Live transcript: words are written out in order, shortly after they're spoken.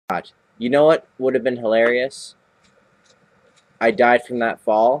You know what would have been hilarious? I died from that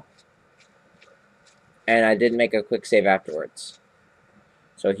fall, and I didn't make a quick save afterwards.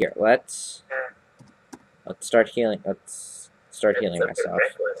 So here, let's start healing. Let's start healing myself.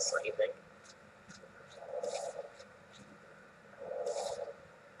 Reckless, don't you think?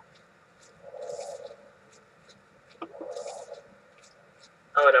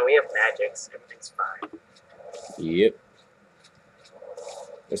 Oh no, we have magics. Everything's fine. Yep.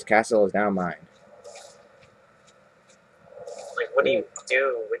 This castle is now mine. Like, what do you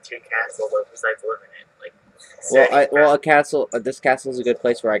do with your castle though, besides live in it? Like, a castle. This castle is a good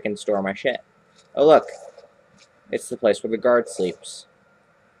place where I can store my shit. Oh look, it's the place where the guard sleeps.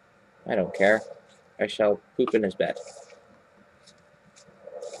 I don't care. I shall poop in his bed.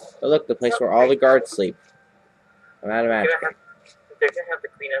 Oh look, the place where all the guards sleep. I'm out of magic. They're gonna have to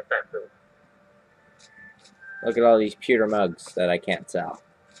clean up that poop. Look at all these pewter mugs that I can't sell.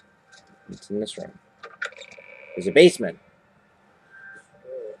 It's in this room. There's a basement.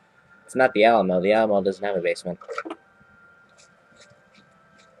 It's not the Alamo. The Alamo doesn't have a basement.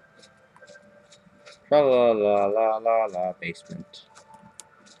 La la la la la la basement.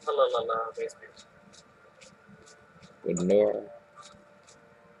 La la la la basement. Wooden door.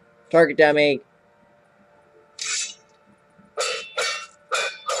 Target dummy.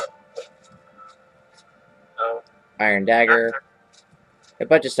 Oh. Iron dagger. A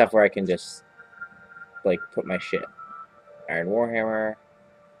bunch of stuff where I can just like put my shit. Iron warhammer.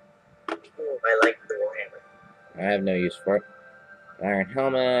 Ooh, I like the warhammer. I have no use for it. Iron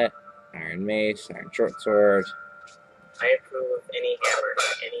helmet. Iron mace. Iron short sword. I approve of any hammer.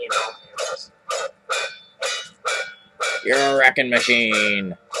 Any and all hammers. You're a wrecking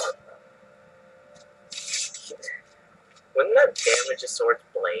machine. Wouldn't that damage a sword's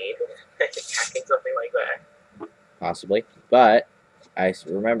blade? Attacking something like that? Possibly. But I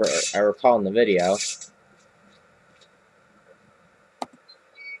recall in the video.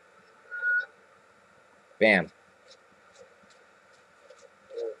 Bam.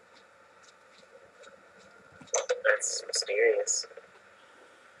 That's mysterious.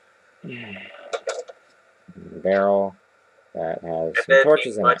 Barrel that has some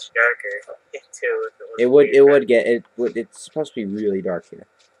torches in it. Much darker too. It's supposed to be really dark here,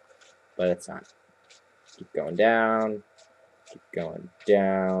 but it's not. Keep going down,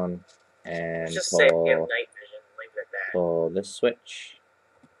 and just say you have night vision. Leave it at that. Pull this switch.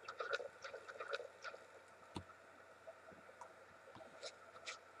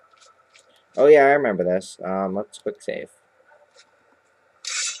 Oh yeah, I remember this. Let's quick save.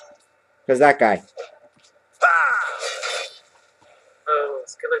 Cause that guy. Oh,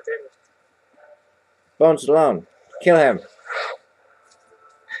 skeleton. Bones alone. Kill him.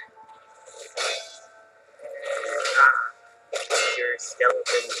 Your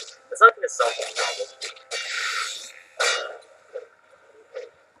skeleton. It's not gonna solve the problem.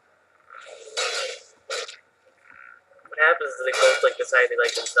 What happens is they both like decide they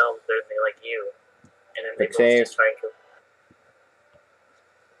like themselves, or they like you, and then they both just try and kill.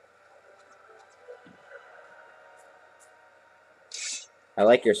 I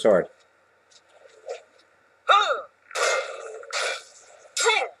like your sword.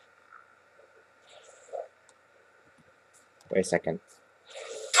 Wait a second.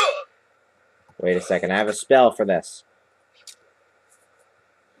 Wait a second. I have a spell for this.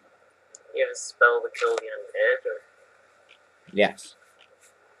 You have a spell to kill the undead, or? Yes.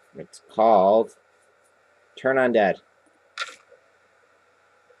 It's called Turn Undead.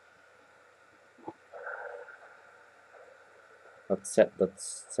 Let's set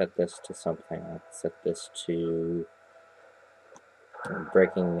this to something. Let's set this to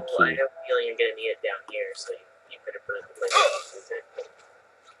breaking the key. Well, I have a feeling you're gonna need it down here, so you better put it in the place you use it.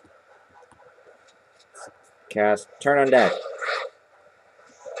 Cast Turn Undead.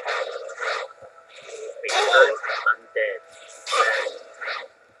 Return Undead.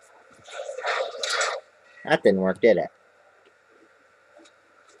 That didn't work, did it?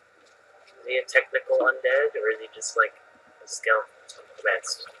 Is he a technical undead, or is he just like a skeleton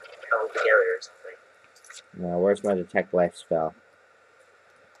that's held together or something? No, where's my Detect Life spell?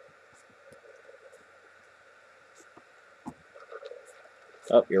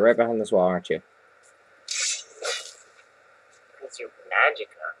 Oh, you're right behind this wall, aren't you? It's your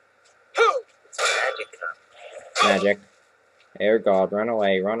magicka. It's a magicka. Magic. Air God, run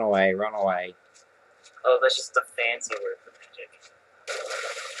away, run away, run away. Oh, that's just a fancy word for magic.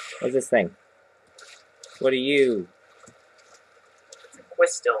 What's this thing? What are you? It's a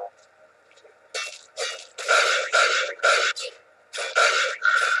crystal.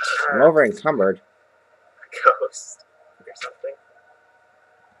 I'm over encumbered. A ghost or something.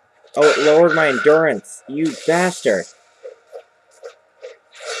 Oh, it lowered my endurance. You bastard.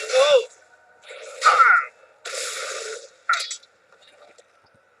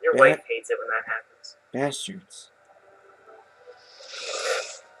 Your wife hates it when that happens. Bastards.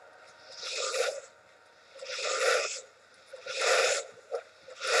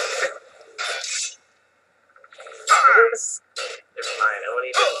 Never mind, I won't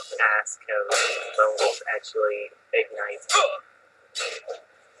even ask how bones actually ignite.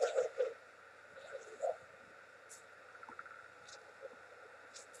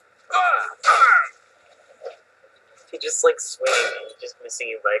 He just like swinging and just missing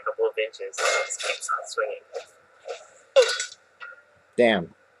you by a couple of inches and he just keeps on swinging.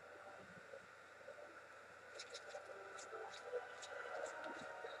 Damn.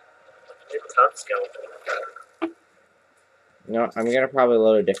 You're tough, skeleton. No, I'm gonna probably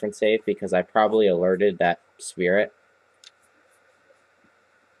load a different save because I probably alerted that spirit.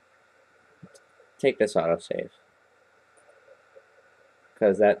 Take this autosave.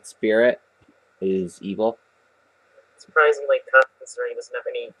 Because that spirit is evil. Surprisingly tough considering he doesn't have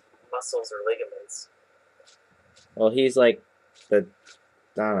any muscles or ligaments. Well, he's like the,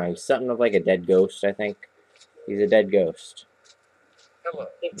 I don't know, he's something of like a dead ghost, I think. He's a dead ghost. Hello.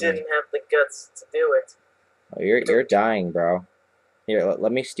 He didn't have the guts to do it. Oh, you're dying, bro. Here,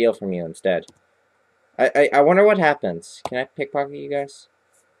 let me steal from you instead. I wonder what happens. Can I pickpocket you guys?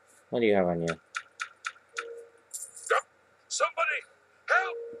 What do you have on you? Somebody,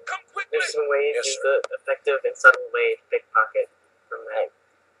 help! Come quickly! There's some ways, Yes, there's sir. the effective and subtle way to pickpocket from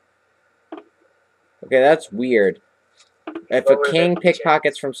that. Okay, that's weird. If a king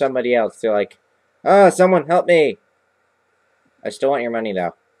pickpockets from somebody else, they're like, "Oh, someone help me!" I still want your money,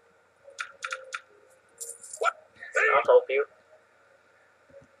 though. What? I'll help you.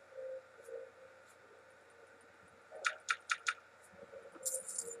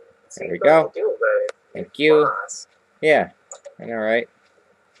 There we go. Do about it. Thank you. Boss. Yeah, I know, right?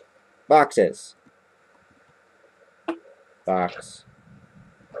 Boxes. Box.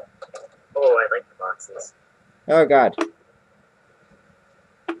 Oh, I like the boxes. Oh, God.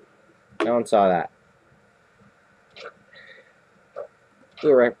 No one saw that. Ooh,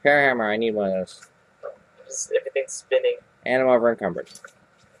 a repair hammer. I need one of those. Just everything's spinning. And I'm over encumbered.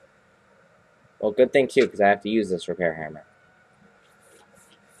 Well, good thing, too, because I have to use this repair hammer.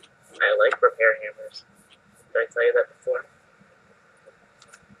 I like repair hammers. Did I tell you that before?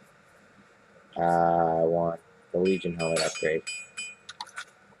 I want the Legion helmet upgrade.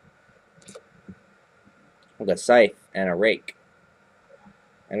 With a scythe and a rake.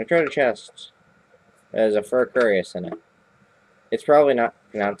 And a treasure chest. There's a fur curious in it. It's probably not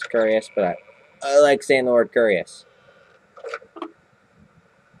pronounced curious, but I like saying the word curious.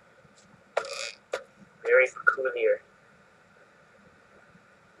 Very peculiar.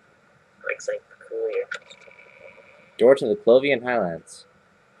 I like saying peculiar. Door to the Clovian Highlands.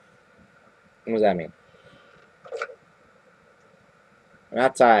 What does that mean? I'm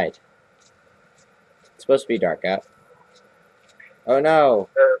outside. It's supposed to be dark out. Oh no!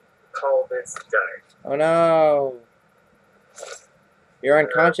 Call this dark. Oh no! You're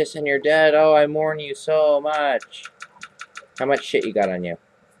unconscious and you're dead. Oh, I mourn you so much. How much shit you got on you?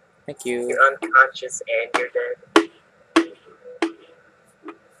 Thank you. You're unconscious and you're dead.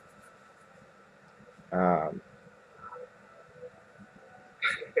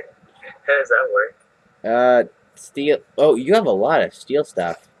 How does that work? Steel. Oh, you have a lot of steel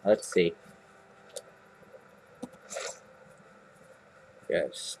stuff. Let's see. Yeah,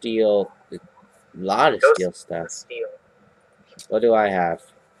 steel. A lot of steel stuff. Steel. What do I have?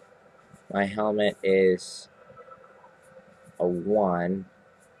 My helmet is a 1.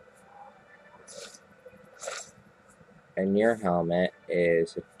 And your helmet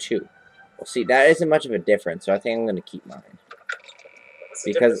is a 2. Well, see, that isn't much of a difference, so I think I'm going to keep mine. What's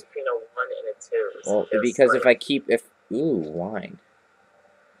the difference between a 1 and a 2? Well, because if I keep... Ooh, wine.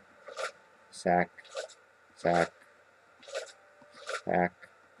 Sack. Sack. Sack.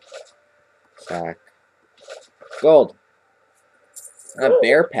 Sack. Gold. A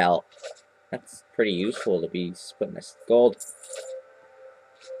bear pelt. That's pretty useful to be putting this. Gold.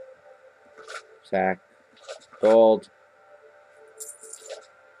 Sack. Gold.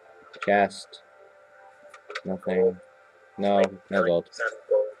 Chest. Nothing. No, no gold.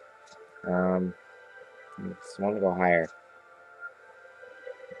 Just want to go higher.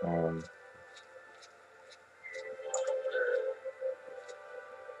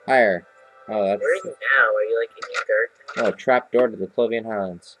 Higher. Oh, that's... Where are you now? Are you like in your dirt? Oh, trap door to the Clovian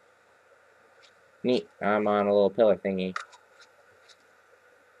Highlands. Neat. I'm on a little pillar thingy.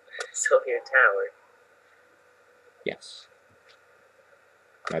 So your tower. Yes.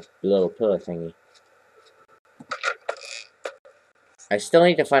 My little pillow thingy. I still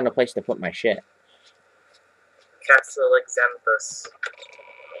need to find a place to put my shit. Castle BlueXanthus.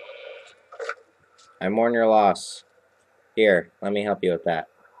 I mourn your loss. Here, let me help you with that.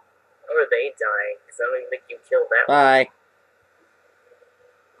 How are they dying? Because I don't even think you killed that one. Bye.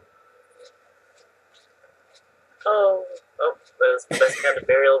 Oh, that was the best kind of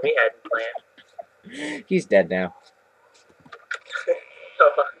burial we had planned. He's dead now.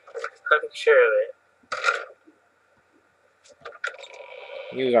 Oh, I'm sure of it.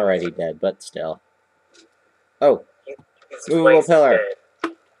 He was already dead, but still. Oh, He's movable twice pillar.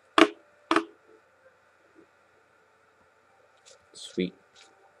 dead. Sweet.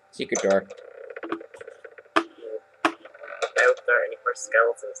 Secret door. I hope there aren't any more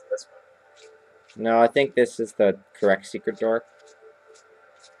skeletons in this one. No, I think this is the correct secret door.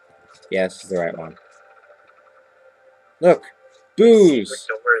 Yeah, this is the right one. Look! Booze!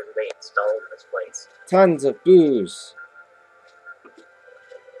 Secret doors they installed in this place. Tons of booze!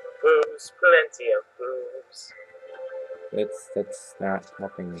 Booze, plenty of booze. That's not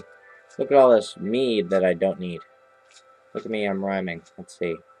helping me. Look at all this mead that I don't need. Look at me, I'm rhyming. Let's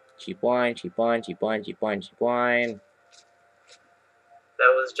see. Cheap wine, cheap wine, cheap wine, cheap wine, cheap wine.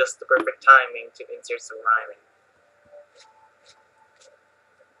 That was just the perfect timing to insert some rhyming.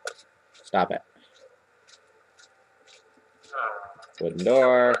 Stop it. Oh. Wooden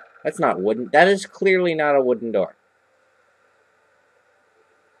door. That's not wooden. That is clearly not a wooden door.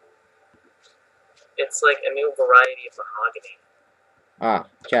 It's like a new variety of mahogany. Ah,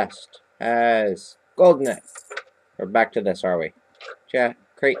 chest has gold in it. We're back to this, are we?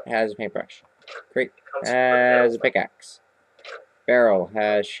 Crate has a paintbrush. Crate has a pickaxe. Barrel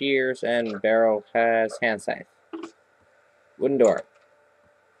has shears, and barrel has hand scythe. Wooden door.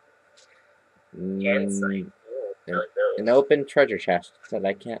 Hand scythe. Ooh, An open treasure chest that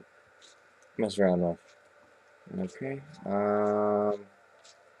I can't mess around with. Okay. You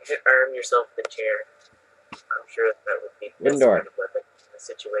should arm yourself with a chair. I'm sure that would be the Wooden best door. kind of weapon in the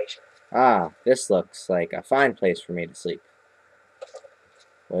situation. Ah, this looks like a fine place for me to sleep.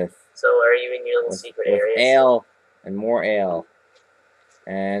 So are you in your little secret area? With ale and more ale.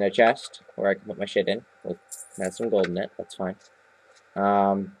 And a chest where I can put my shit in. Has some gold in it, that's fine.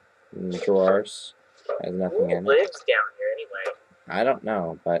 Drawers. Has nothing Who in it. lives down here anyway? I don't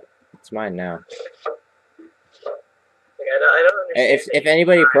know, but it's mine now. Like, I don't understand. If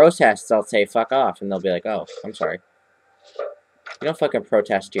anybody protests, I'll say fuck off, and they'll be like, oh, I'm sorry. You don't fucking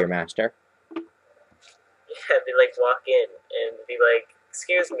protest to your master. Yeah, they like walk in and be like,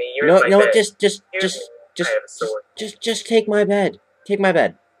 "Excuse me, you're in my bed." Just take my bed. Take my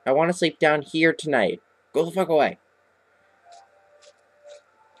bed. I want to sleep down here tonight. Go the fuck away.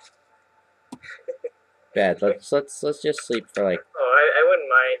 Bed. Let's just sleep for like. Oh, I wouldn't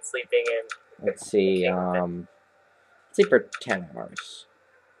mind sleeping in. Let's see. Sleep for 10 hours.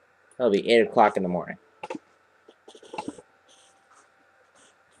 That'll be 8 o'clock in the morning.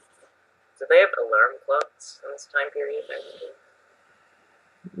 Do they have alarm clocks in this time period?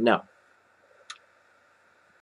 No.